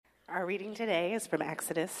Our reading today is from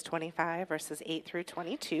Exodus 25, verses 8 through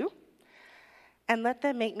 22. And let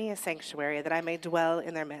them make me a sanctuary that I may dwell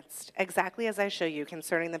in their midst, exactly as I show you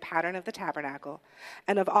concerning the pattern of the tabernacle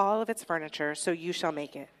and of all of its furniture, so you shall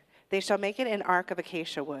make it. They shall make it an ark of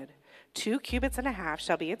acacia wood. 2 cubits and a half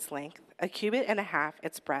shall be its length, 1 cubit and a half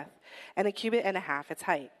its breadth, and 1 cubit and a half its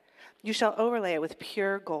height. You shall overlay it with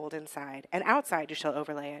pure gold inside, and outside you shall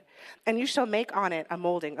overlay it, and you shall make on it a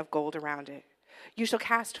molding of gold around it. You shall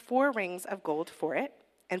cast 4 rings of gold for it,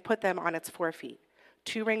 and put them on its 4 feet,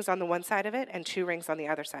 2 rings on the one side of it, and 2 rings on the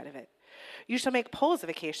other side of it. You shall make poles of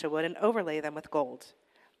acacia wood, and overlay them with gold.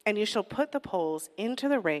 And you shall put the poles into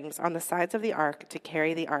the rings on the sides of the ark to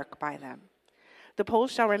carry the ark by them. The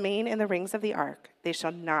poles shall remain in the rings of the ark, they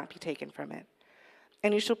shall not be taken from it.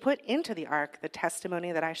 And you shall put into the ark the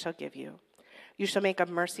testimony that I shall give you. You shall make a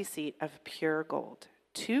mercy seat of pure gold.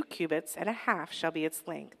 2 cubits and a half shall be its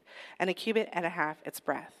length, and 1 cubit and a half its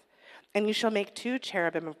breadth. And you shall make 2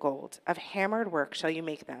 cherubim of gold. Of hammered work shall you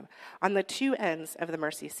make them, on the 2 ends of the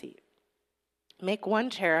mercy seat. Make 1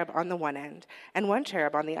 cherub on the one end, and 1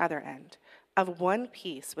 cherub on the other end. Of one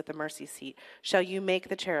piece with the mercy seat shall you make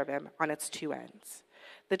the cherubim on its 2 ends.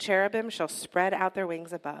 The cherubim shall spread out their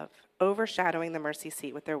wings above, overshadowing the mercy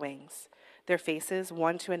seat with their wings. Their faces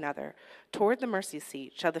one to another. Toward the mercy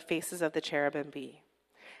seat shall the faces of the cherubim be.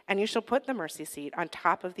 And you shall put the mercy seat on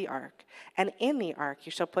top of the ark, and in the ark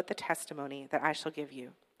you shall put the testimony that I shall give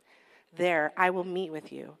you. There I will meet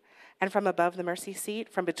with you, and from above the mercy seat,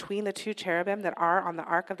 from between the 2 cherubim that are on the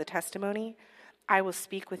ark of the testimony, I will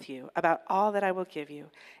speak with you about all that I will give you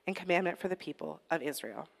in commandment for the people of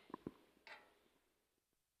Israel.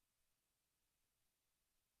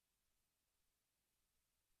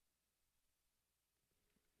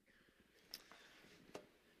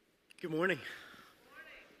 Good morning.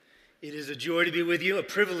 It is a joy to be with you, a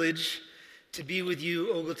privilege to be with you,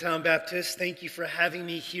 Ogletown Baptist. Thank you for having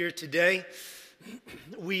me here today.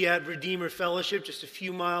 We at Redeemer Fellowship, just a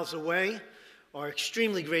few miles away, are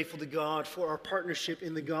extremely grateful to God for our partnership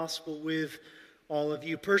in the gospel with all of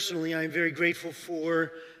you. Personally, I am very grateful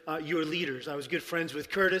for your leaders. I was good friends with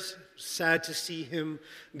Curtis. Sad to see him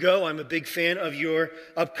go. I'm a big fan of your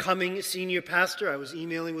upcoming senior pastor. I was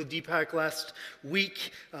emailing with Deepak last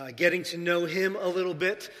week, getting to know him a little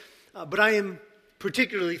bit. But I am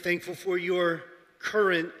particularly thankful for your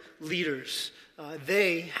current leaders.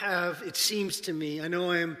 They have, it seems to me, I know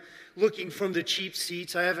I am looking from the cheap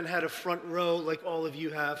seats. I haven't had a front row like all of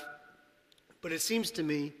you have. But it seems to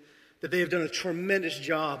me that they have done a tremendous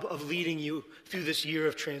job of leading you through this year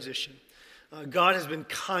of transition. God has been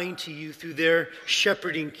kind to you through their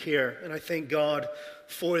shepherding care, and I thank God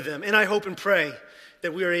for them. And I hope and pray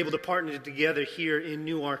that we are able to partner together here in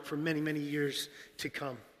Newark for many, many years to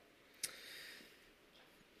come.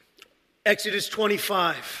 Exodus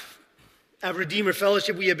 25. At Redeemer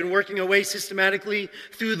Fellowship, we have been working our way systematically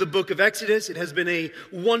through the book of Exodus. It has been a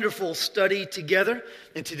wonderful study together.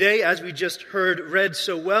 And today, as we just heard read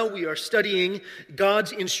so well, we are studying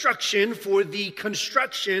God's instruction for the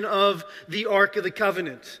construction of the Ark of the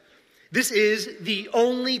Covenant. This is the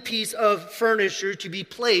only piece of furniture to be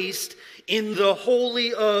placed in the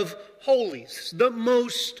Holy of Holies, the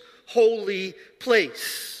most holy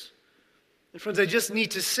place. And friends, I just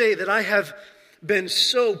need to say that I have been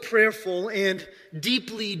so prayerful and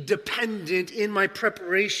deeply dependent in my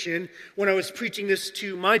preparation when I was preaching this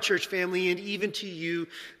to my church family and even to you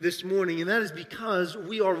this morning. And that is because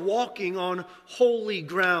we are walking on holy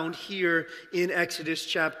ground here in Exodus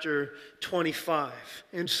chapter 25.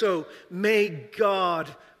 And so may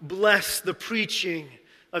God bless the preaching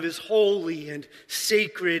of his holy and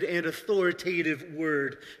sacred and authoritative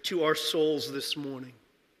word to our souls this morning.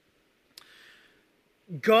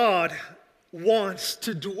 God wants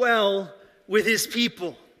to dwell with his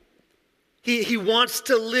people. He wants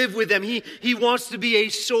to live with them. He wants to be a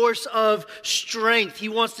source of strength. He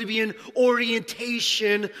wants to be an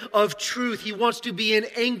orientation of truth. He wants to be an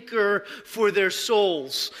anchor for their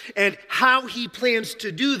souls. And how he plans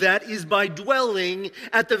to do that is by dwelling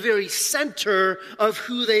at the very center of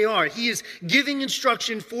who they are. He is giving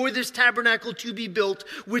instruction for this tabernacle to be built,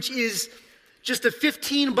 which is just a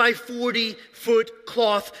 15 by 40 foot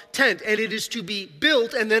cloth tent. And it is to be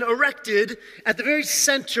built and then erected at the very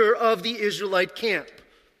center of the Israelite camp.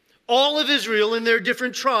 All of Israel and their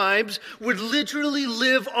different tribes would literally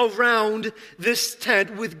live around this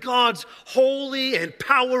tent with God's holy and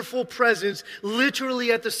powerful presence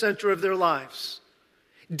literally at the center of their lives.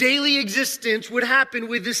 Daily existence would happen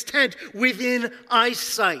with this tent within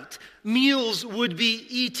eyesight. Meals would be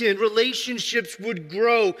eaten, relationships would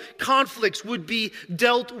grow, conflicts would be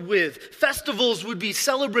dealt with, festivals would be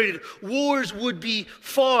celebrated, wars would be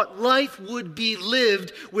fought, life would be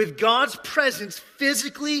lived with God's presence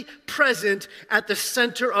physically present at the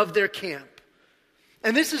center of their camp.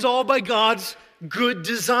 And this is all by God's good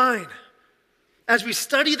design. As we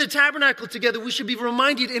study the tabernacle together, we should be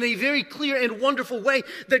reminded in a very clear and wonderful way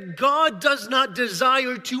that God does not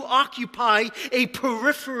desire to occupy a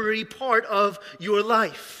periphery part of your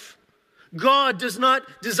life. God does not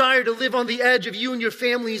desire to live on the edge of you and your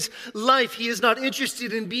family's life. He is not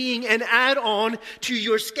interested in being an add-on to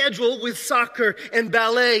your schedule with soccer and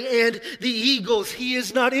ballet and the Eagles. He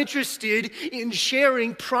is not interested in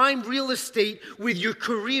sharing prime real estate with your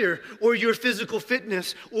career or your physical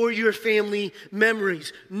fitness or your family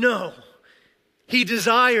memories. No. He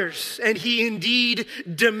desires and he indeed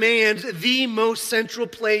demands the most central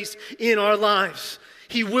place in our lives.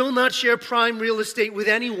 He will not share prime real estate with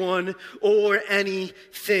anyone or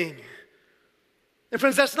anything. And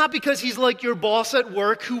friends, that's not because he's like your boss at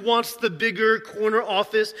work who wants the bigger corner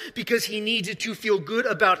office because he needs it to feel good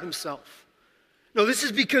about himself. No, this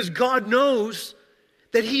is because God knows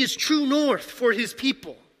that he is true north for his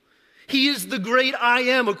people. He is the great I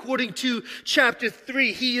am, according to chapter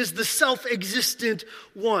 3. He is the self-existent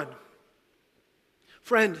one.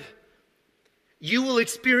 Friend, you will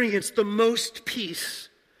experience the most peace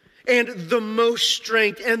and the most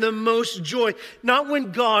strength and the most joy, not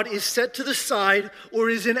when God is set to the side or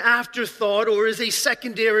is an afterthought or is a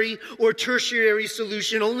secondary or tertiary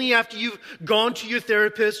solution only after you've gone to your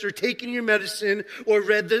therapist or taken your medicine or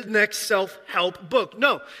read the next self-help book.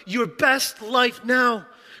 No, your best life now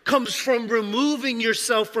comes from removing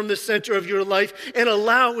yourself from the center of your life and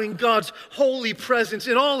allowing God's holy presence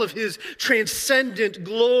in all of his transcendent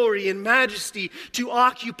glory and majesty to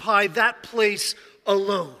occupy that place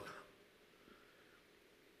alone.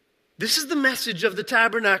 This is the message of the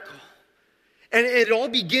tabernacle. And it all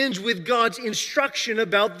begins with God's instruction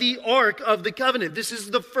about the Ark of the Covenant. This is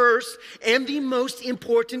the first and the most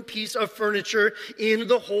important piece of furniture in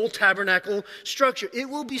the whole tabernacle structure. It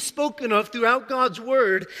will be spoken of throughout God's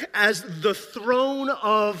word as the throne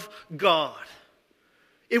of God.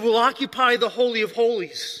 It will occupy the Holy of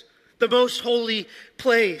Holies, the most holy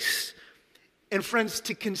place. And friends,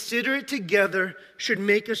 to consider it together should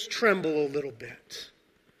make us tremble a little bit.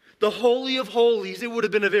 The Holy of Holies, it would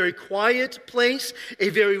have been a very quiet place, a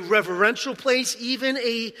very reverential place, even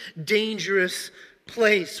a dangerous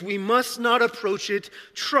place. We must not approach it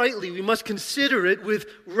tritely. We must consider it with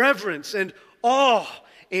reverence and awe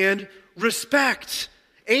and respect.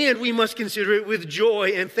 And we must consider it with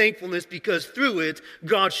joy and thankfulness because through it,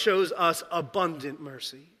 God shows us abundant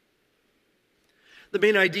mercy. The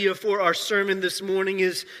main idea for our sermon this morning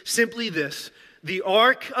is simply this: the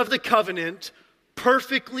Ark of the Covenant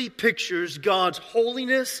perfectly pictures God's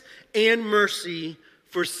holiness and mercy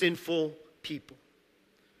for sinful people.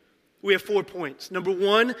 We have 4 points. Number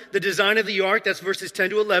 1, the design of the ark, that's verses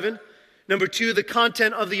 10 to 11. Number 2, the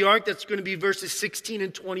content of the ark, that's going to be verses 16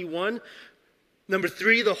 and 21. Number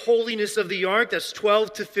 3, the holiness of the ark, that's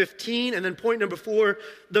 12 to 15. And then point number 4,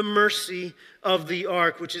 the mercy of the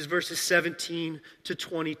ark, which is verses 17 to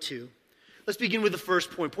 22. Let's begin with the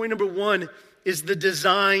first point. Point number 1 is the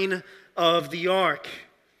design of the ark.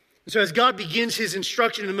 So as God begins his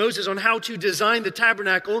instruction to Moses on how to design the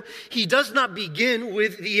tabernacle, he does not begin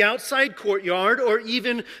with the outside courtyard or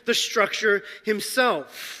even the structure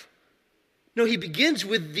himself. No, he begins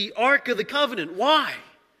with the Ark of the Covenant. Why?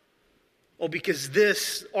 Well, because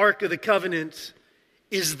this Ark of the Covenant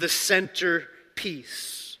is the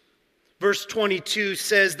centerpiece. Verse 22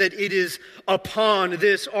 says that it is upon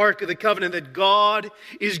this Ark of the Covenant that God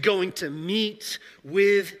is going to meet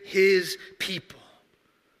with his people.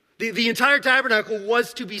 The entire tabernacle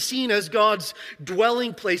was to be seen as God's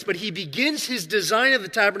dwelling place, but he begins his design of the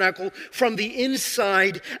tabernacle from the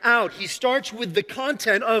inside out. He starts with the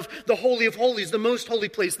content of the Holy of Holies, the most holy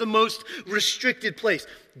place, the most restricted place.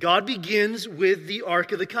 God begins with the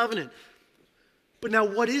Ark of the Covenant. But now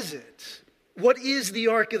what is it? What is the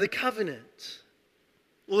Ark of the Covenant?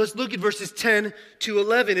 Well, let's look at verses 10 to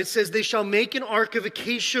 11. It says, they shall make an ark of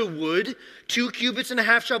acacia wood. 2.5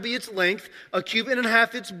 cubits shall be its length, 1.5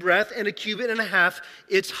 cubits its breadth, and 1.5 cubits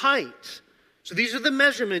its height. So these are the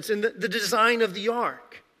measurements and the design of the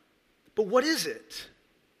ark. But what is it?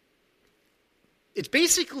 It's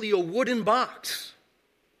basically a wooden box.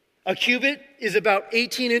 A cubit is about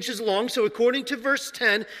 18 inches long. So according to verse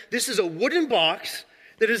 10, this is a wooden box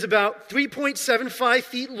that is about 3.75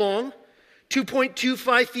 feet long,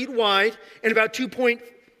 2.25 feet wide, and about 2.5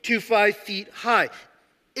 3.25 feet high.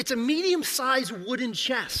 It's a medium-sized wooden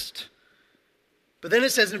chest. But then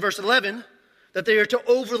it says in verse 11 that they are to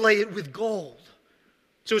overlay it with gold.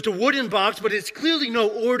 So it's a wooden box, but it's clearly no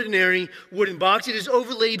ordinary wooden box. It is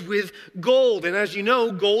overlaid with gold. And as you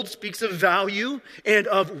know, gold speaks of value and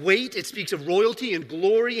of weight. It speaks of royalty and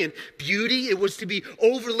glory and beauty. It was to be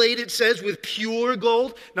overlaid, it says, with pure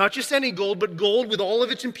gold. Not just any gold, but gold with all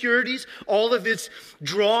of its impurities, all of its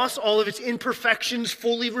dross, all of its imperfections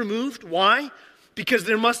fully removed. Why? Because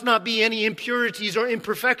there must not be any impurities or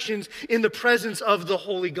imperfections in the presence of the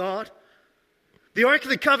holy God. The Ark of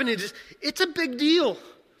the Covenant it's a big deal.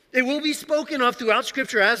 It will be spoken of throughout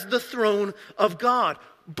Scripture as the throne of God.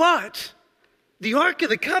 But the Ark of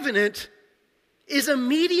the Covenant is a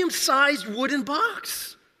medium-sized wooden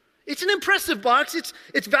box. It's an impressive box.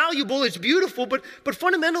 It's valuable. It's beautiful. But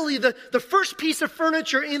fundamentally, the first piece of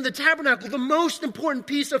furniture in the tabernacle, the most important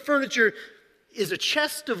piece of furniture, is a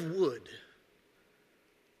chest of wood.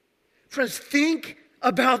 Friends, think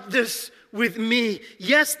about this with me.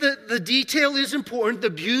 Yes, the detail is important, the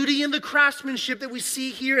beauty and the craftsmanship that we see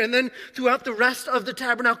here and then throughout the rest of the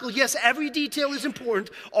tabernacle. Yes, every detail is important.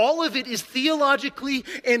 All of it is theologically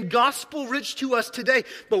and gospel rich to us today.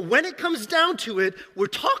 But when it comes down to it, we're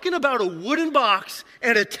talking about a wooden box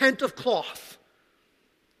and a tent of cloth.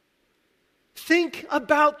 Think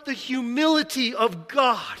about the humility of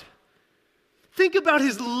God. Think about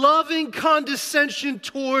his loving condescension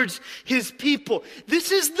towards his people. This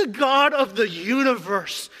is the God of the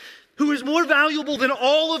universe, who is more valuable than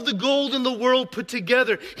all of the gold in the world put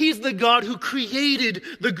together. He's the God who created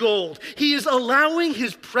the gold. He is allowing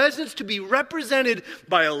his presence to be represented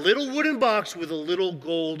by a little wooden box with a little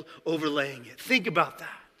gold overlaying it. Think about that.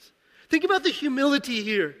 Think about the humility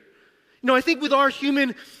here. You know, I think with our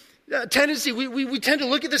human tendency, we tend to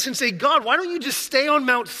look at this and say, God, why don't you just stay on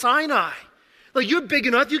Mount Sinai? Like, you're big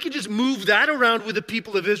enough, you can just move that around with the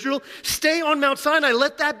people of Israel. Stay on Mount Sinai,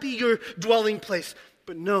 let that be your dwelling place.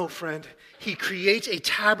 But no, friend, he creates a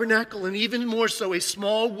tabernacle and even more so, a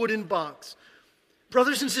small wooden box.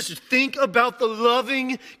 Brothers and sisters, think about the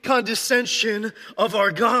loving condescension of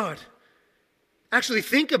our God. Actually,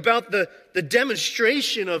 think about the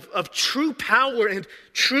demonstration of true power and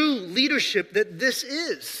true leadership that this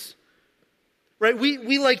is. Right,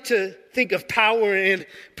 we like to think of power and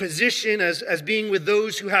position as being with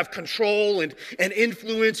those who have control and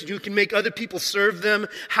influence and who can make other people serve them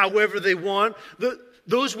however they want.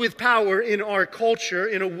 Those with power in our culture,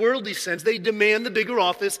 in a worldly sense, they demand the bigger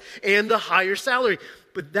office and the higher salary.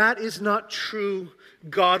 But that is not true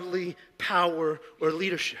godly power or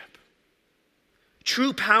leadership.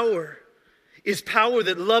 True power is power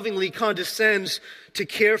that lovingly condescends to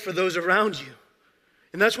care for those around you.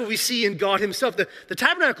 And that's what we see in God himself. The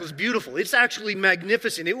tabernacle is beautiful. It's actually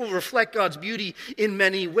magnificent. It will reflect God's beauty in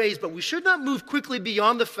many ways. But we should not move quickly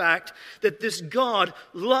beyond the fact that this God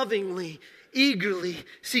lovingly, eagerly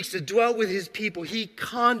seeks to dwell with his people. He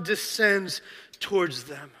condescends towards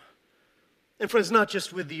them. And friends, not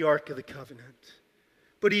just with the Ark of the Covenant,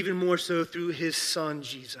 but even more so through his Son,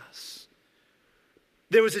 Jesus.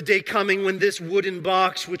 There was a day coming when this wooden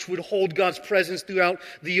box, which would hold God's presence throughout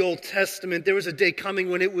the Old Testament, there was a day coming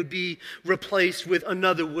when it would be replaced with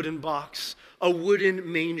another wooden box, a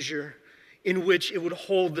wooden manger, in which it would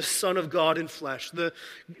hold the Son of God in flesh, the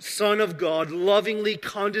Son of God lovingly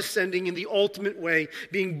condescending in the ultimate way,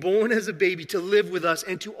 being born as a baby to live with us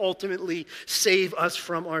and to ultimately save us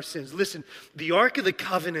from our sins. Listen, the Ark of the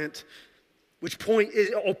Covenant, which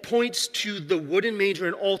points to the wooden manger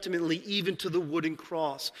and ultimately even to the wooden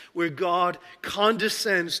cross, where God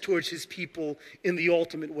condescends towards his people in the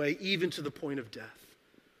ultimate way, even to the point of death.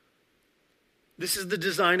 This is the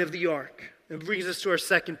design of the ark. It brings us to our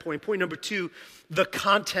second point. Point number 2, the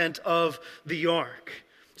content of the ark.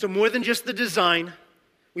 So more than just the design,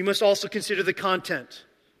 we must also consider the content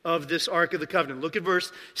of this Ark of the Covenant. Look at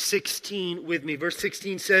verse 16 with me. Verse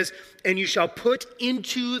 16 says, "And you shall put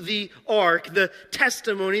into the ark the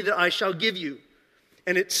testimony that I shall give you."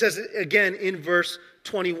 And it says it again in verse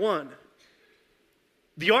 21.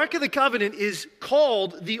 The Ark of the Covenant is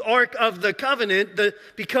called the Ark of the Covenant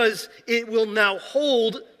because it will now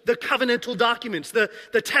hold the covenantal documents, the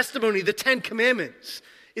testimony, the 10 commandments.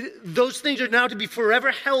 Those things are now to be forever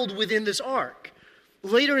held within this ark.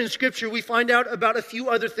 Later in Scripture, we find out about a few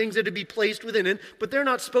other things that are to be placed within it, but they're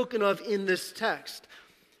not spoken of in this text.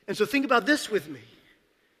 And so think about this with me.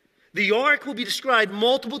 The ark will be described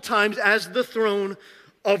multiple times as the throne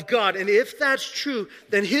of God. And if that's true,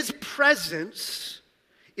 then his presence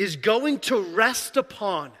is going to rest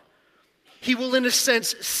upon. He will, in a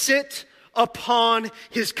sense, sit upon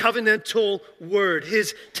his covenantal word,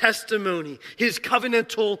 his testimony, his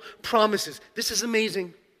covenantal promises. This is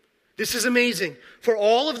amazing. This is amazing. For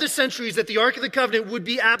all of the centuries that the Ark of the Covenant would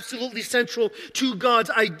be absolutely central to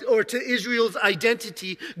to Israel's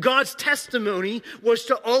identity, God's testimony was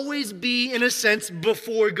to always be, in a sense,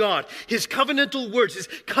 before God. His covenantal words, his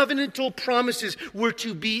covenantal promises were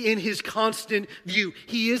to be in his constant view.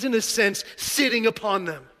 He is, in a sense, sitting upon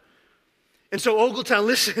them. And so, Ogletown,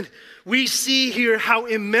 listen, we see here how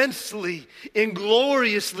immensely and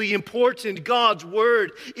gloriously important God's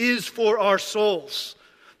word is for our souls.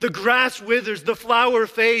 The grass withers, the flower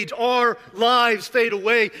fades, our lives fade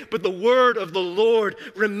away, but the word of the Lord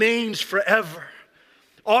remains forever.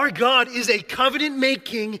 Our God is a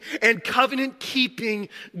covenant-making and covenant-keeping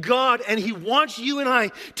God, and he wants you and I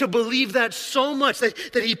to believe that so much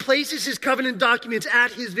that he places his covenant documents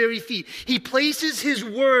at his very feet. He places his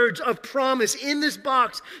words of promise in this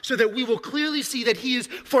box so that we will clearly see that he is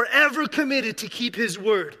forever committed to keep his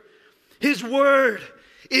word. His word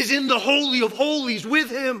is in the Holy of Holies with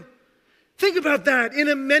him. Think about that.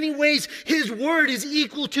 In many ways, his word is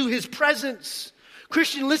equal to his presence.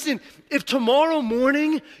 Christian, listen, if tomorrow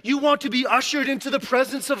morning you want to be ushered into the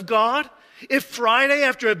presence of God, if Friday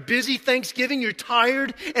after a busy Thanksgiving you're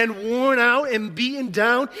tired and worn out and beaten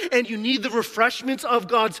down and you need the refreshments of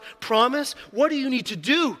God's promise, what do you need to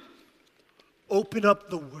do? Open up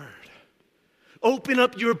the word. Open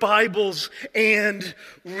up your Bibles and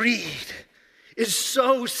read. Is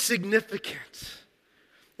so significant.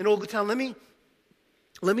 And Ogletown,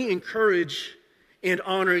 let me encourage and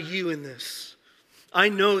honor you in this. I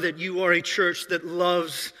know that you are a church that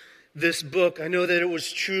loves this book. I know that it was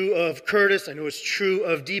true of Curtis. I know it's true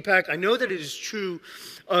of Deepak. I know that it is true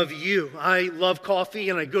of you. I love coffee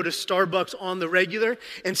and I go to Starbucks on the regular.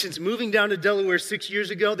 And since moving down to Delaware 6 years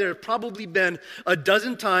ago, there have probably been a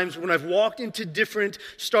dozen times when I've walked into different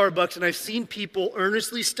Starbucks and I've seen people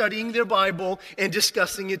earnestly studying their Bible and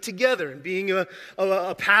discussing it together. And being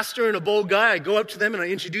a pastor and a bold guy, I go up to them and I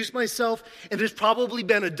introduce myself. And there's probably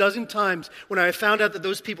been a dozen times when I found out that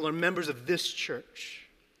those people are members of this church.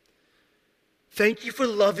 Thank you for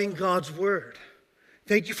loving God's word.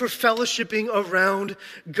 Thank you for fellowshipping around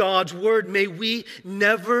God's word. May we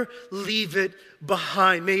never leave it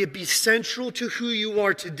behind. May it be central to who you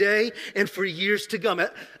are today and for years to come.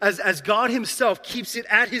 As God himself keeps it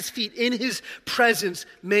at his feet, in his presence,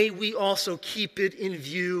 may we also keep it in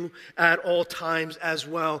view at all times as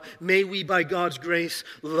well. May we, by God's grace,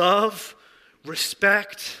 love,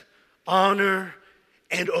 respect, honor,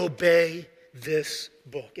 and obey this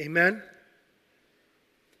book. Amen?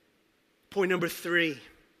 Point number 3,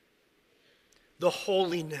 the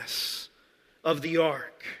holiness of the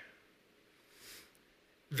ark.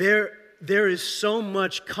 There is so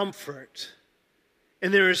much comfort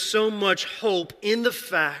and there is so much hope in the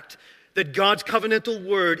fact that God's covenantal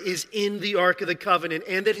word is in the Ark of the Covenant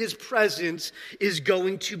and that his presence is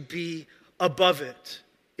going to be above it.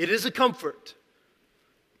 It is a comfort.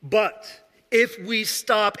 But if we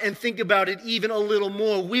stop and think about it even a little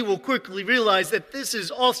more, we will quickly realize that this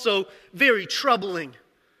is also very troubling.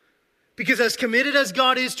 Because as committed as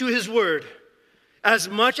God is to his word, as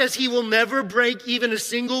much as he will never break even a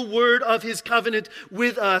single word of his covenant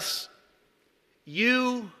with us,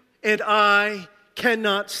 you and I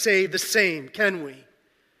cannot say the same, can we?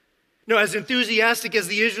 No, as enthusiastic as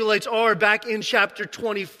the Israelites are back in chapter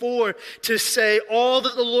 24 to say, all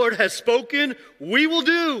that the Lord has spoken, we will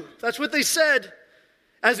do. That's what they said.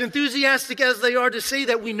 As enthusiastic as they are to say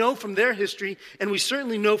that, we know from their history, and we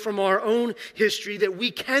certainly know from our own history, that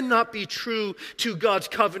we cannot be true to God's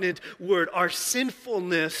covenant word. Our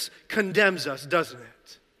sinfulness condemns us, doesn't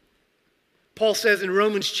it? Paul says in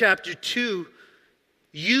Romans chapter 2,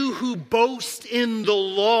 you who boast in the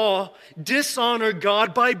law dishonor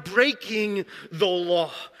God by breaking the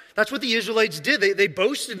law. That's what the Israelites did. They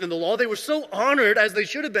boasted in the law. They were so honored, as they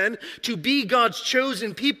should have been, to be God's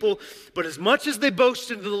chosen people. But as much as they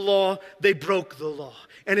boasted in the law, they broke the law.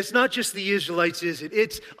 And it's not just the Israelites, is it?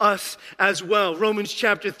 It's us as well. Romans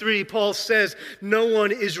chapter 3, Paul says, no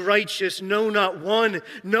one is righteous, no, not one.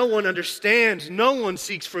 No one understands, no one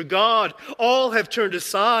seeks for God. All have turned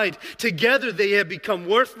aside. Together they have become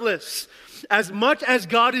worthless. As much as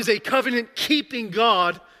God is a covenant-keeping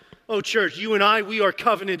God, oh church, you and I, we are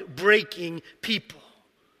covenant-breaking people.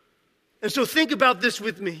 And so think about this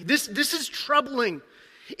with me. This is troubling.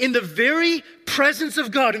 In the very presence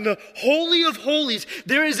of God, in the Holy of Holies,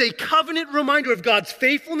 there is a covenant reminder of God's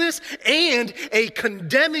faithfulness and a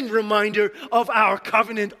condemning reminder of our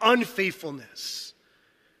covenant unfaithfulness.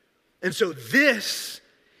 And so this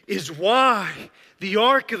is why The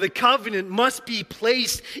Ark of the Covenant must be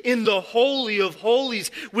placed in the Holy of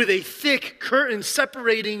Holies with a thick curtain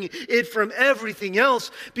separating it from everything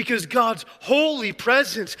else, because God's holy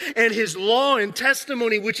presence and his law and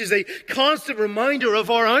testimony, which is a constant reminder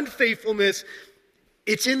of our unfaithfulness,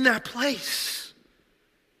 it's in that place.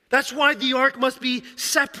 That's why the ark must be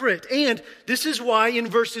separate. And this is why in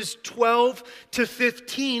verses 12 to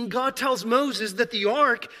 15, God tells Moses that the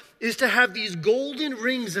ark is to have these golden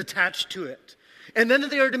rings attached to it. And then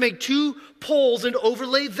they are to make 2 poles and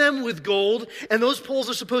overlay them with gold. And those poles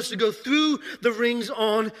are supposed to go through the rings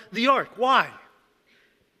on the ark. Why?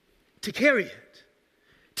 To carry it.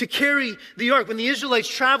 To carry the ark. When the Israelites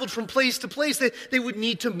traveled from place to place, they would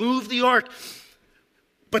need to move the ark.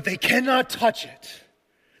 But they cannot touch it.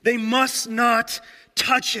 They must not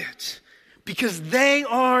touch it, because they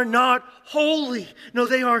are not holy. No,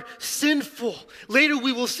 they are sinful. Later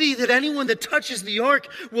we will see that anyone that touches the ark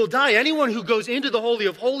will die. Anyone who goes into the Holy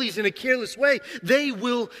of Holies in a careless way, they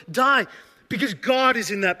will die, because God is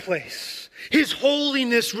in that place. His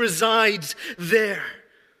holiness resides there.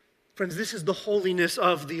 Friends, this is the holiness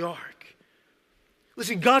of the ark.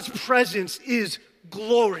 Listen, God's presence is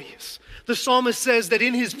glorious. The psalmist says that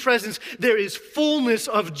in his presence there is fullness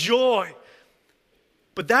of joy.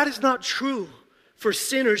 But that is not true for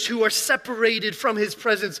sinners who are separated from his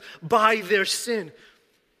presence by their sin.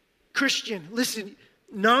 Christian, listen,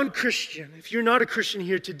 non-Christian, if you're not a Christian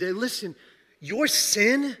here today, listen, your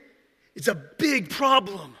sin is a big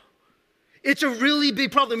problem. It's a really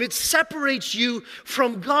big problem. It separates you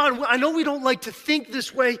from God. I know we don't like to think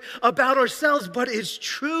this way about ourselves, but it's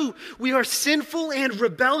true. We are sinful and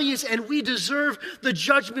rebellious, and we deserve the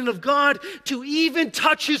judgment of God. To even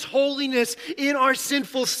touch his holiness in our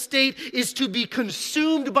sinful state is to be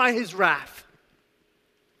consumed by his wrath.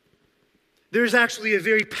 There's actually a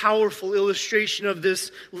very powerful illustration of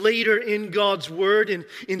this later in God's word in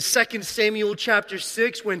 2 Samuel chapter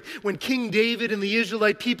 6 when King David and the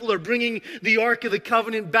Israelite people are bringing the Ark of the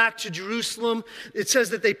Covenant back to Jerusalem. It says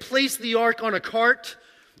that they place the Ark on a cart,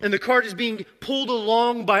 and the cart is being pulled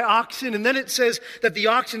along by oxen. And then it says that the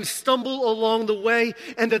oxen stumble along the way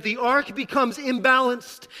and that the Ark becomes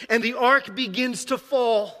imbalanced and the Ark begins to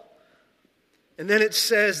fall. And then it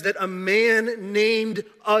says that a man named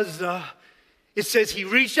Uzzah, it says he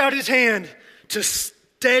reached out his hand to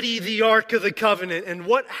steady the Ark of the Covenant. And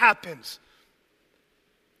what happens?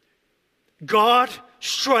 God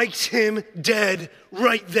strikes him dead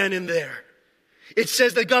right then and there. It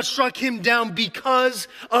says that God struck him down because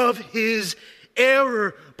of his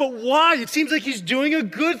error. But why? It seems like he's doing a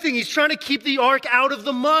good thing. He's trying to keep the ark out of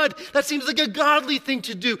the mud. That seems like a godly thing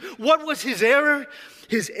to do. What was his error?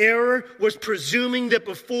 His error was presuming that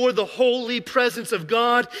before the holy presence of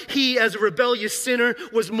God, he, as a rebellious sinner,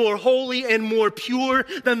 was more holy and more pure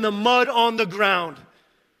than the mud on the ground.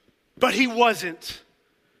 But he wasn't.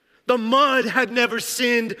 The mud had never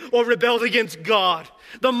sinned or rebelled against God.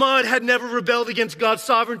 The mud had never rebelled against God's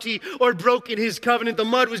sovereignty or broken his covenant. The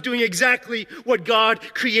mud was doing exactly what God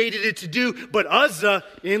created it to do. But Uzzah,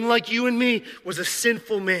 like you and me, was a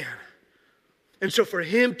sinful man. And so for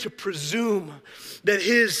him to presume that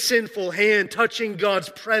his sinful hand touching God's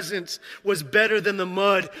presence was better than the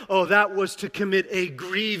mud, that was to commit a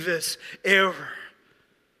grievous error.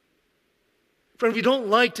 Friend, we don't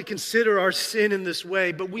like to consider our sin in this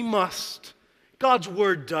way, but we must. God's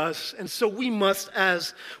word does, and so we must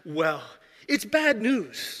as well. It's bad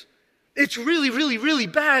news. It's really, really, really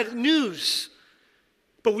bad news.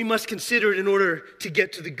 But we must consider it in order to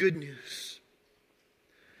get to the good news.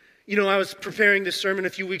 You know, I was preparing this sermon a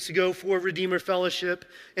few weeks ago for Redeemer Fellowship,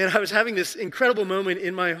 and I was having this incredible moment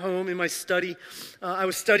in my home, in my study. I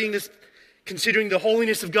was studying this, considering the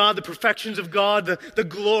holiness of God, the perfections of God, the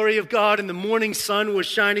glory of God, and the morning sun was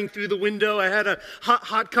shining through the window. I had a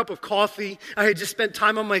hot cup of coffee. I had just spent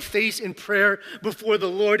time on my face in prayer before the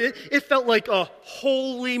Lord. It felt like a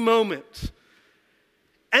holy moment.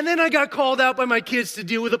 And then I got called out by my kids to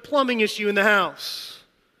deal with a plumbing issue in the house.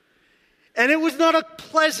 And it was not a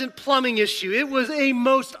pleasant plumbing issue. It was a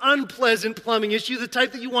most unpleasant plumbing issue, the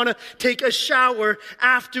type that you want to take a shower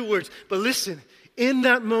afterwards. But listen, in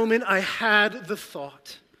that moment, I had the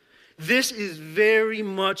thought, this is very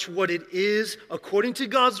much what it is, according to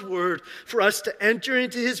God's word, for us to enter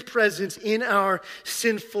into his presence in our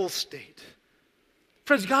sinful state.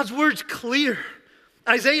 Friends, God's word's clear.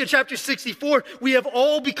 Isaiah chapter 64, we have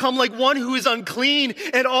all become like one who is unclean,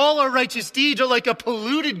 and all our righteous deeds are like a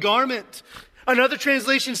polluted garment. Another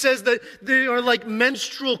translation says that they are like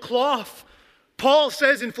menstrual cloth. Paul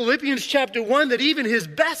says in Philippians chapter 1 that even his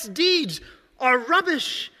best deeds are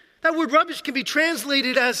rubbish. That word rubbish can be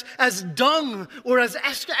translated as dung or as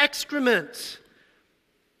excrement.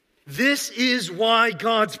 This is why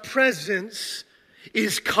God's presence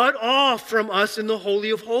is cut off from us in the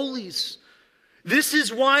Holy of Holies. This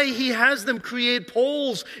is why he has them create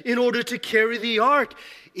poles in order to carry the ark.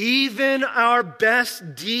 Even our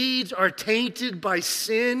best deeds are tainted by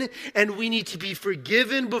sin, and we need to be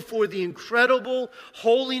forgiven before the incredible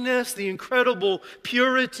holiness, the incredible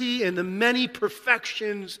purity, and the many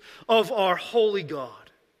perfections of our holy God.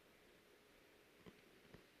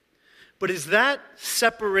 But is that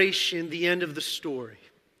separation the end of the story?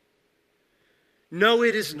 No,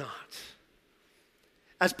 it is not.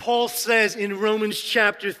 As Paul says in Romans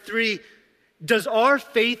chapter 3, does our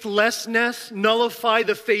faithlessness nullify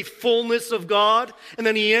the faithfulness of God? And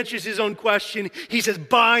then he answers his own question. He says,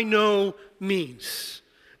 by no means.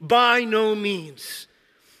 By no means.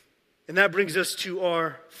 And that brings us to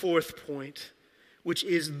our fourth point, which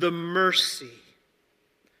is the mercy.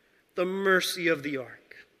 The mercy of the ark.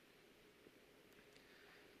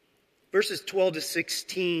 Verses 12 to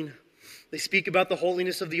 16, they speak about the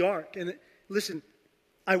holiness of the ark. And listen,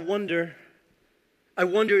 I wonder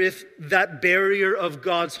if that barrier of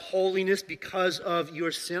God's holiness because of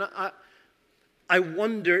your sin, I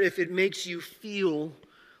wonder if it makes you feel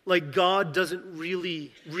like God doesn't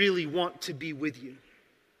really want to be with you.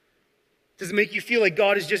 Does it make you feel like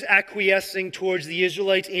God is just acquiescing towards the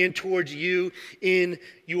Israelites and towards you in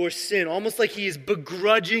your sin? Almost like he is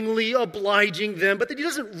begrudgingly obliging them, but that he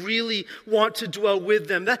doesn't really want to dwell with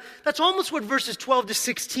them. That's almost what verses 12 to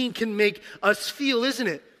 16 can make us feel, isn't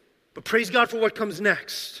it? But praise God for what comes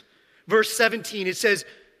next. Verse 17, it says,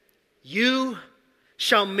 you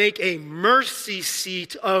shall make a mercy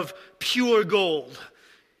seat of pure gold.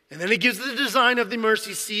 And then it gives the design of the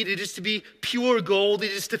mercy seat. It is to be pure gold.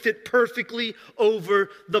 It is to fit perfectly over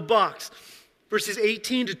the box. Verses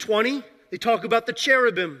 18 to 20, they talk about the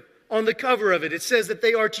cherubim on the cover of it. It says that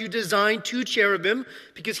they are to design two cherubim,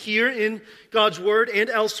 because here in God's word and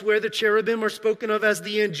elsewhere, the cherubim are spoken of as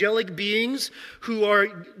the angelic beings who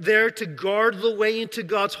are there to guard the way into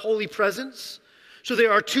God's holy presence. So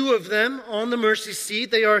there are two of them on the mercy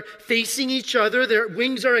seat. They are facing each other. Their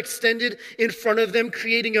wings are extended in front of them,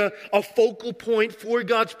 creating a focal point for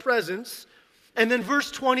God's presence. And then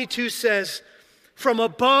verse 22 says, from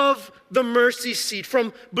above the mercy seat,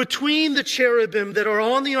 from between the cherubim that are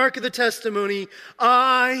on the ark of the testimony,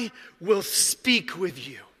 I will speak with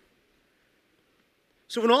you.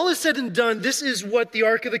 So when all is said and done, this is what the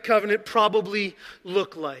Ark of the Covenant probably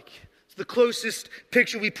looked like. It's the closest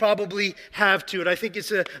picture we probably have to it. I think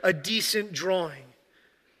it's a decent drawing.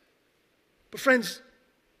 But friends,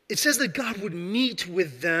 it says that God would meet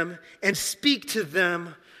with them and speak to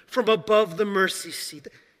them from above the mercy seat.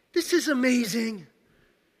 This is amazing.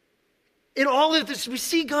 In all of this, we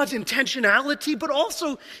see God's intentionality, but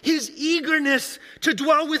also his eagerness to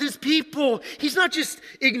dwell with his people. He's not just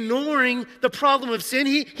ignoring the problem of sin.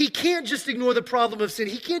 He can't just ignore the problem of sin.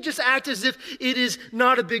 He can't just act as if it is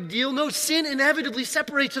not a big deal. No, sin inevitably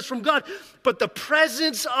separates us from God. But the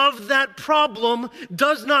presence of that problem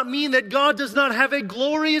does not mean that God does not have a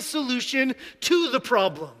glorious solution to the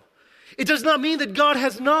problem. It does not mean that God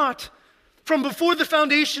has not, from before the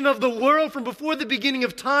foundation of the world, from before the beginning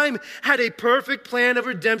of time, had a perfect plan of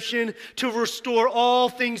redemption to restore all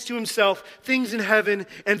things to himself, things in heaven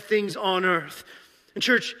and things on earth. And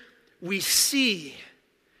church, we see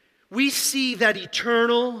that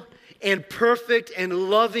eternal and perfect and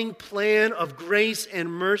loving plan of grace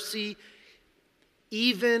and mercy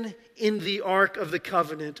even in the Ark of the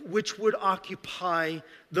Covenant, which would occupy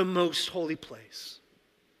the most holy place.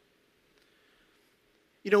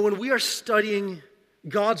 You know, when we are studying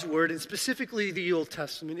God's Word, and specifically the Old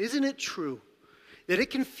Testament, isn't it true that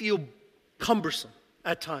it can feel cumbersome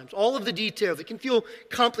at times? All of the details, it can feel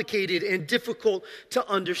complicated and difficult to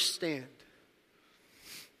understand.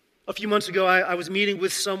 A few months ago, I was meeting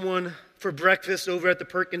with someone for breakfast over at the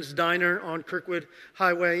Perkins Diner on Kirkwood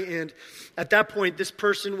Highway, and at that point, this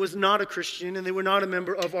person was not a Christian, and they were not a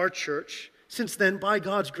member of our church. Since then, by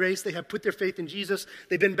God's grace, they have put their faith in Jesus.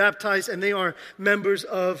 They've been baptized, and they are members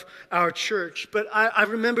of our church. But I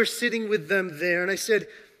remember sitting with them there, and I said,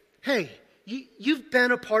 hey, you've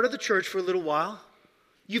been a part of the church for a little while.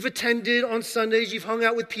 You've attended on Sundays. You've hung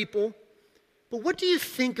out with people. But what do you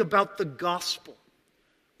think about the gospel?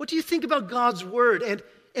 What do you think about God's word?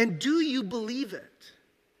 And do you believe it?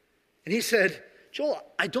 And he said, Joel,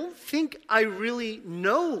 I don't think I really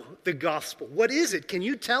know the gospel. What is it? Can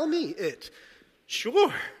you tell me it?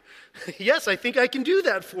 Sure. Yes, I think I can do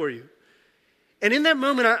that for you. And in that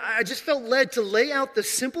moment, I just felt led to lay out the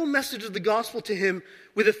simple message of the gospel to him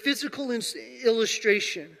with a physical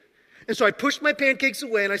illustration. And so I pushed my pancakes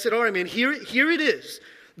away and I said, all right, man, here it is.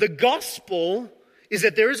 The gospel is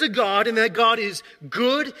that there is a God, and that God is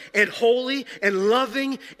good and holy and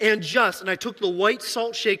loving and just. And I took the white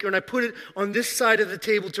salt shaker and I put it on this side of the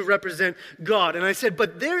table to represent God. And I said,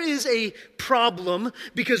 but there is a problem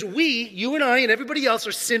because we, you and I and everybody else,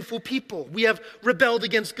 are sinful people. We have rebelled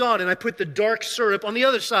against God. And I put the dark syrup on the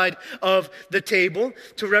other side of the table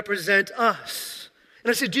to represent us. And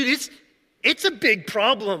I said, dude, it's a big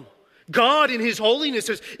problem. God in his holiness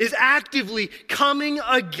is actively coming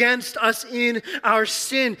against us in our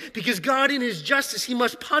sin because God in his justice, he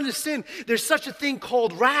must punish sin. There's such a thing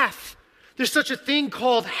called wrath. There's such a thing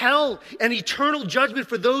called hell and eternal judgment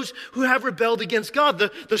for those who have rebelled against God.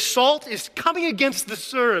 The salt is coming against the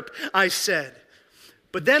syrup, I said.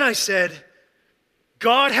 But then I said,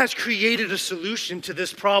 God has created a solution to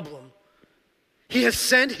this problem. He has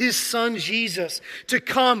sent his son, Jesus, to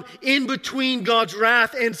come in between God's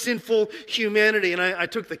wrath and sinful humanity. And I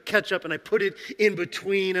took the ketchup and I put it in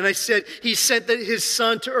between. And I said, he sent his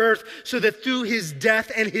son to earth so that through his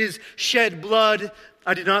death and his shed blood,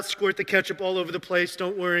 I did not squirt the ketchup all over the place,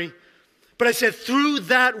 don't worry. But I said, through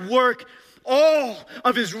that work, all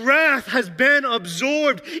of his wrath has been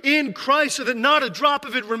absorbed in Christ so that not a drop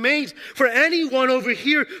of it remains for anyone over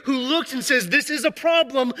here who looks and says, this is a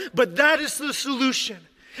problem, but that is the solution.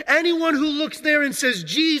 Anyone who looks there and says,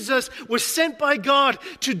 Jesus was sent by God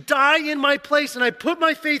to die in my place, and I put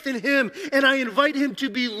my faith in him, and I invite him to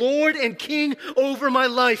be Lord and King over my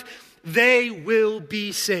life, they will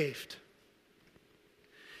be saved.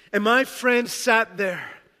 And my friend sat there.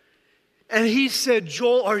 And he said,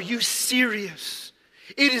 Joel, are you serious?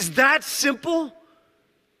 It is that simple?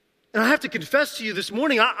 And I have to confess to you this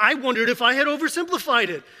morning, I wondered if I had oversimplified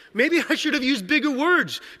it. Maybe I should have used bigger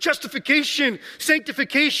words. Justification,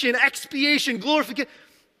 sanctification, expiation, glorification.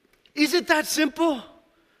 Is it that simple?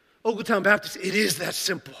 Ogletown Baptist, it is that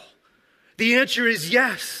simple. The answer is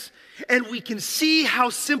yes. And we can see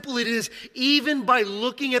how simple it is even by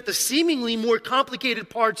looking at the seemingly more complicated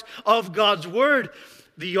parts of God's word.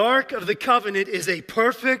 The Ark of the Covenant is a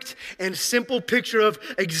perfect and simple picture of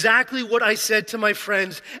exactly what I said to my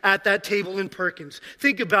friends at that table in Perkins.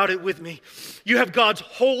 Think about it with me. You have God's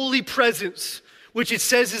holy presence, which it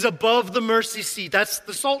says is above the mercy seat. That's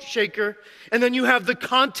the salt shaker. And then you have the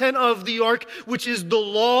content of the ark, which is the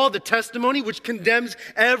law, the testimony, which condemns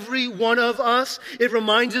every one of us. It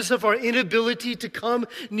reminds us of our inability to come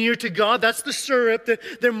near to God. That's the syrup.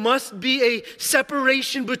 There must be a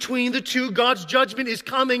separation between the two. God's judgment is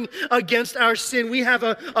coming against our sin. We have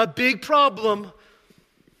a big problem.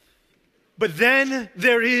 But then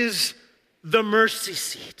there is the mercy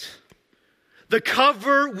seat. The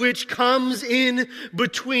cover which comes in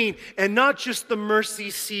between, and not just the mercy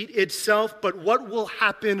seat itself, but what will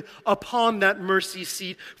happen upon that mercy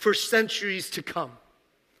seat for centuries to come.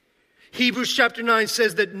 Hebrews chapter 9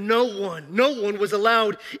 says that no one was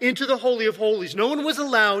allowed into the Holy of Holies. No one was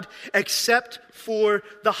allowed except for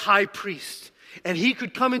the high priest. And he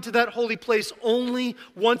could come into that holy place only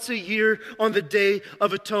once a year on the Day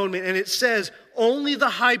of Atonement. And it says only the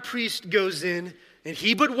high priest goes in, and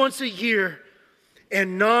he but once a year,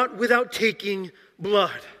 and not without taking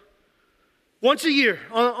blood. Once a year,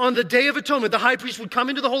 on the Day of Atonement, the high priest would come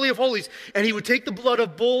into the Holy of Holies, and he would take the blood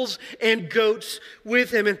of bulls and goats with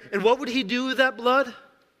him. And what would he do with that blood?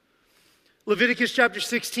 Leviticus chapter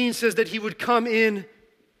 16 says that he would come in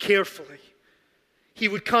carefully. He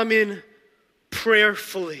would come in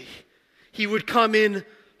prayerfully. He would come in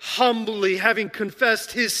humbly, having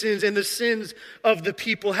confessed his sins and the sins of the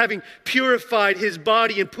people, having purified his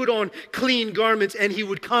body and put on clean garments. And he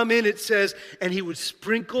would come in, it says, and he would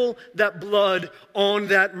sprinkle that blood on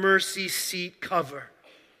that mercy seat cover.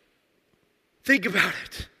 Think about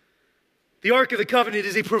it. The Ark of the Covenant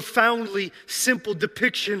is a profoundly simple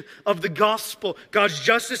depiction of the gospel. God's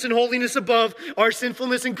justice and holiness above, our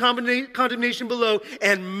sinfulness and condemnation below,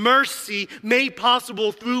 and mercy made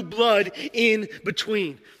possible through blood in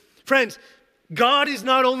between. Friends, God is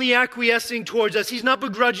not only acquiescing towards us, he's not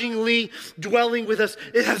begrudgingly dwelling with us.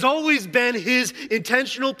 It has always been his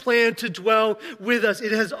intentional plan to dwell with us.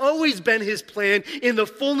 It has always been his plan in the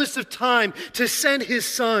fullness of time to send his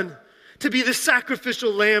son to be the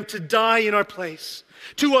sacrificial lamb to die in our place,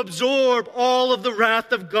 to absorb all of the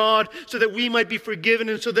wrath of God so that we might be forgiven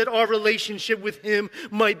and so that our relationship with him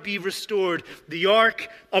might be restored. The Ark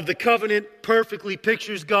of the Covenant perfectly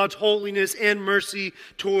pictures God's holiness and mercy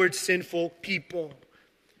towards sinful people.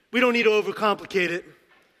 We don't need to overcomplicate it.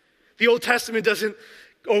 The Old Testament doesn't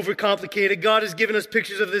overcomplicated. God has given us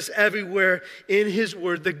pictures of this everywhere in his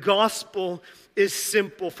word. The gospel is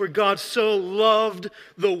simple. For God so loved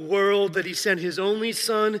the world that he sent his only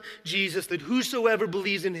Son, Jesus, that whosoever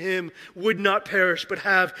believes in him would not perish but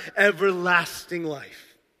have everlasting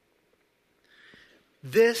life.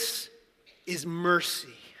 This is mercy.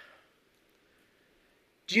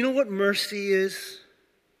 Do you know what mercy is?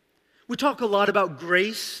 We talk a lot about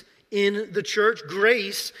grace in the church.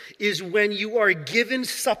 Grace is when you are given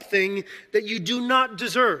something that you do not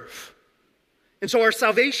deserve. And so our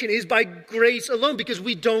salvation is by grace alone because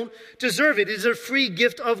we don't deserve it. It is a free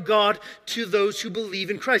gift of God to those who believe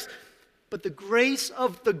in Christ. But the grace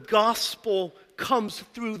of the gospel comes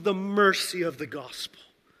through the mercy of the gospel.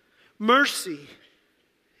 Mercy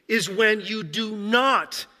is when you do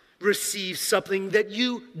not receive something that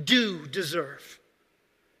you do deserve.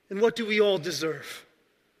 And what do we all deserve?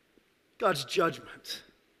 God's judgment.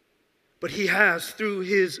 But he has, through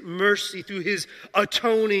his mercy, through his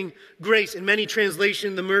atoning grace. In many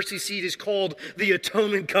translations, the mercy seat is called the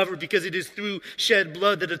atonement cover because it is through shed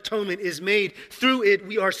blood that atonement is made. Through it,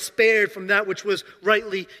 we are spared from that which was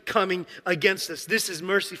rightly coming against us. This is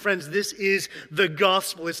mercy, friends. This is the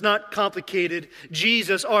gospel. It's not complicated.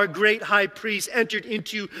 Jesus, our great high priest, entered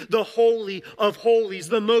into the holy of holies,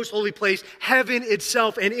 the most holy place, heaven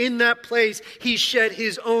itself. And in that place, he shed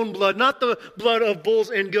his own blood, not the blood of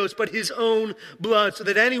bulls and goats, but his own blood, so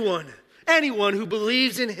that anyone who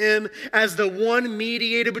believes in him as the one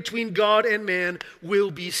mediator between God and man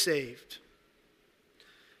will be saved.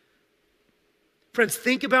 Friends,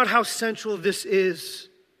 think about how central this is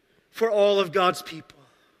for all of God's people.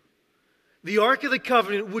 The Ark of the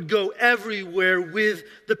Covenant would go everywhere with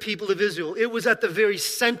the people of Israel. It was at the very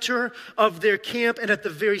center of their camp and at the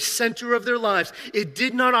very center of their lives. It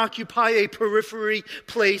did not occupy a periphery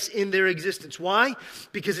place in their existence. Why?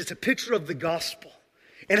 Because it's a picture of the gospel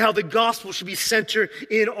and how the gospel should be centered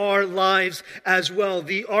in our lives as well.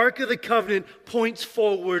 The Ark of the Covenant points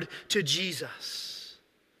forward to Jesus.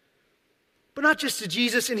 But not just to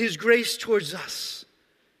Jesus and his grace towards us.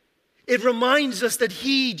 It reminds us that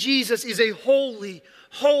he, Jesus, is a holy,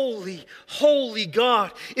 holy, holy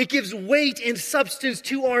God. It gives weight and substance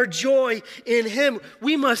to our joy in him.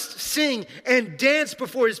 We must sing and dance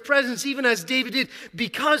before his presence, even as David did,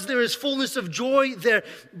 because there is fullness of joy there.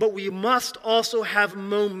 But we must also have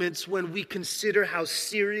moments when we consider how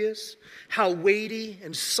serious, how weighty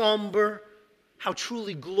and somber, how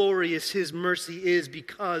truly glorious his mercy is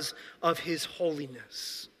because of his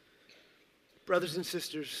holiness. Brothers and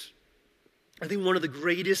sisters, I think one of the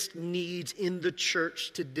greatest needs in the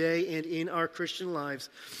church today and in our Christian lives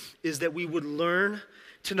is that we would learn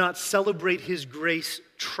to not celebrate his grace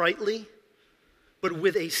tritely, but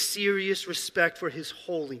with a serious respect for his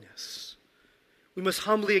holiness. We must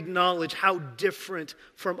humbly acknowledge how different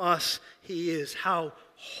from us he is, how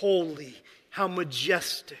holy, how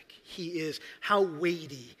majestic he is, how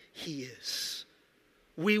weighty he is.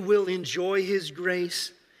 We will enjoy his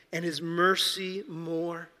grace and his mercy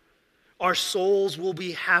more. Our souls will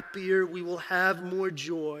be happier. We will have more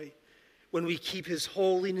joy when we keep his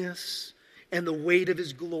holiness and the weight of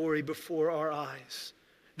his glory before our eyes.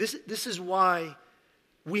 This is why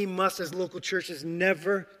we must, as local churches,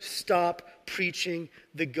 never stop preaching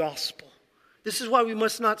the gospel. This is why we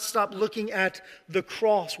must not stop looking at the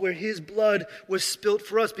cross where his blood was spilt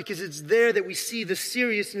for us, because it's there that we see the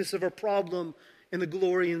seriousness of our problem and the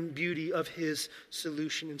glory and beauty of his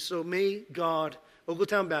solution. And so may God,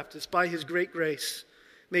 Ogletown Baptist, by his great grace,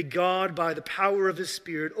 may God, by the power of his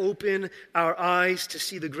Spirit, open our eyes to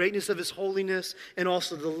see the greatness of his holiness and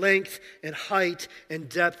also the length and height and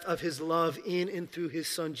depth of his love in and through his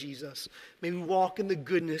Son, Jesus. May we walk in the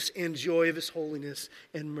goodness and joy of his holiness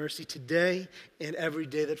and mercy today and every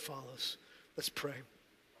day that follows. Let's pray.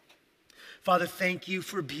 Father, thank you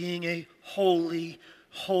for being a holy,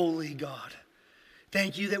 holy God.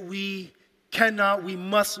 Thank you that we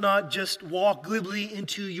must not just walk glibly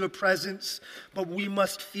into your presence, but we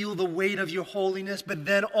must feel the weight of your holiness, but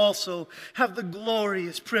then also have the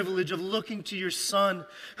glorious privilege of looking to your Son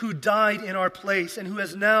who died in our place and who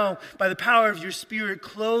has now, by the power of your Spirit,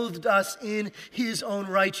 clothed us in his own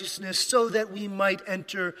righteousness so that we might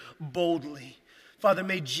enter boldly. Father,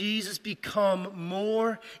 may Jesus become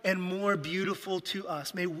more and more beautiful to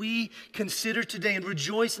us. May we consider today and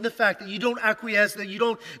rejoice in the fact that you don't acquiesce, that you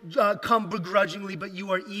don't come begrudgingly, but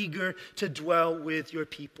you are eager to dwell with your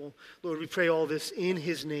people. Lord, we pray all this in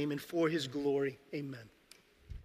his name and for his glory. Amen.